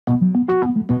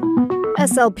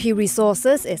SLP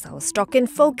Resources is our stock in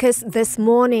focus this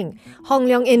morning. Hong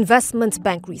Leong Investment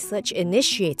Bank Research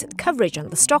initiated coverage on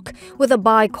the stock with a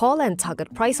buy call and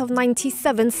target price of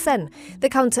 97 cents. The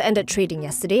counter ended trading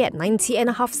yesterday at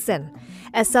 90.5 cents.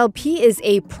 SLP is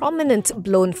a prominent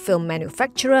blown film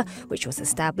manufacturer which was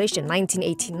established in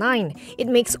 1989. It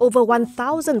makes over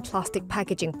 1,000 plastic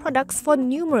packaging products for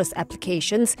numerous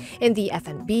applications in the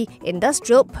F&B,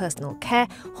 industrial, personal care,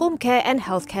 home care and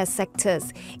healthcare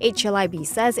sectors. HLIB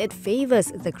says it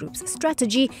favours the group's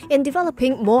strategy in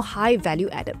developing more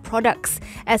high-value-added products.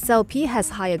 SLP has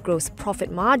higher gross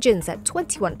profit margins at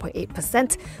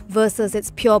 21.8% versus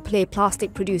its pure-play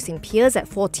plastic-producing peers at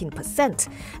 14%.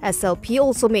 SLP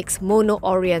also makes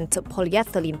mono-oriented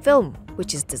polyethylene film,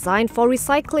 which is designed for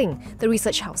recycling. The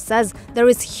research house says there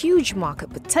is huge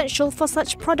market potential for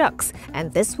such products,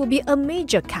 and this will be a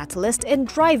major catalyst in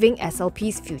driving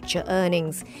SLP's future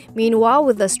earnings. Meanwhile,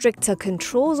 with the stricter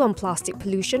controls on plastic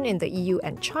pollution in the EU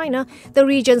and China, the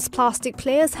region's plastic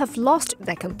players have lost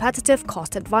their competitive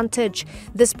cost advantage.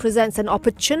 This presents an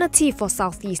opportunity for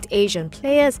Southeast Asian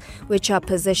players, which are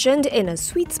positioned in a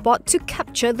sweet spot to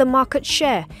capture the market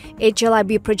share.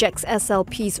 HLIB projects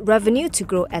SLP's revenue to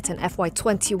grow at an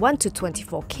FY21 to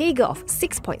 24 CAGR of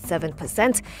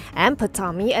 6.7% and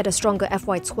PATAMI at a stronger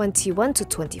FY21 to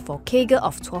 24 CAGR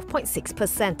of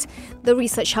 12.6%. The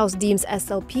research house deems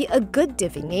SLP a good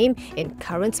divvy name in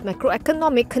current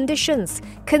macroeconomic conditions,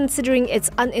 considering its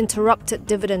uninterrupted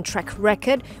dividend track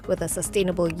record with a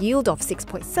sustainable yield of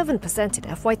 6.7% in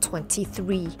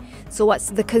FY23. So what's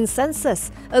the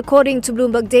consensus? According to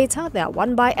Bloomberg data, there are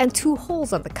 1 buy and 2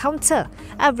 holds on the counter.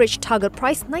 Average target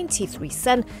price 93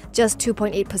 cents, just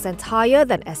 2.8% higher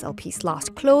than SLP's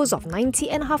last close of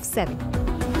 90.5 cents.